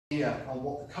idea on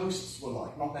what the coasts were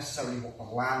like, not necessarily what the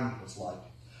land was like.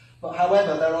 But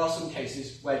however, there are some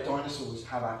cases where dinosaurs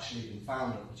have actually been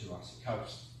found on the Jurassic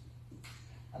coast.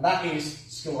 And that is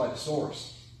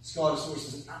Scelidosaurus. Scelidosaurus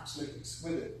is an absolutely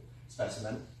exquisite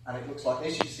specimen, and it looks like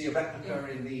this. You can see a replica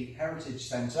in the Heritage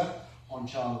Centre on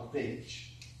Charmouth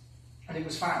Beach, and it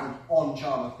was found on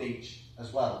Charmouth Beach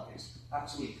as well. It's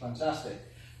absolutely fantastic.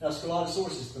 Now,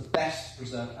 Scelidosaurus is the best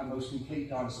preserved and most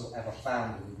complete dinosaur ever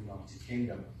found in the United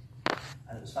Kingdom.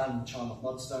 And it was found in Charmouth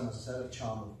Mudstone, as I said, of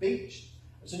Charmouth Beach.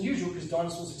 It's unusual because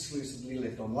dinosaurs exclusively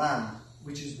lived on land,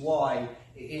 which is why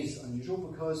it is unusual,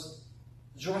 because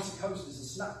the Jurassic coast is a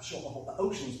snapshot of what the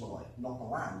oceans were like, not the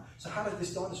land. So how did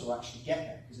this dinosaur actually get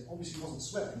there? Because it obviously wasn't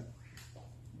swimming.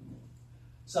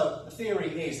 So the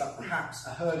theory is that perhaps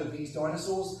a herd of these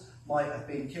dinosaurs might have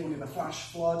been killed in a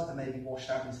flash flood and maybe washed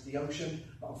out into the ocean,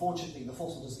 but unfortunately the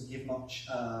fossil doesn't give much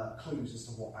clues as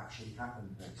to what actually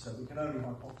happened there. So we can only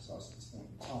hypothesise at this point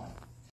in time.